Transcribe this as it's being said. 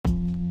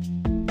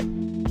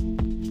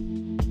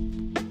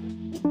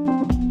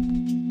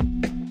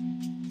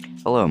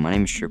Hello, my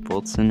name is Trip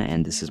Wilson,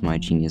 and this is my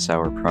Genius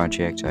Hour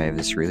project. I have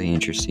this really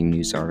interesting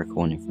news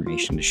article and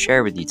information to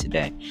share with you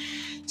today.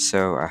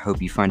 So I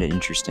hope you find it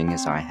interesting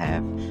as I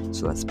have.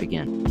 So let's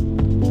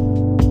begin.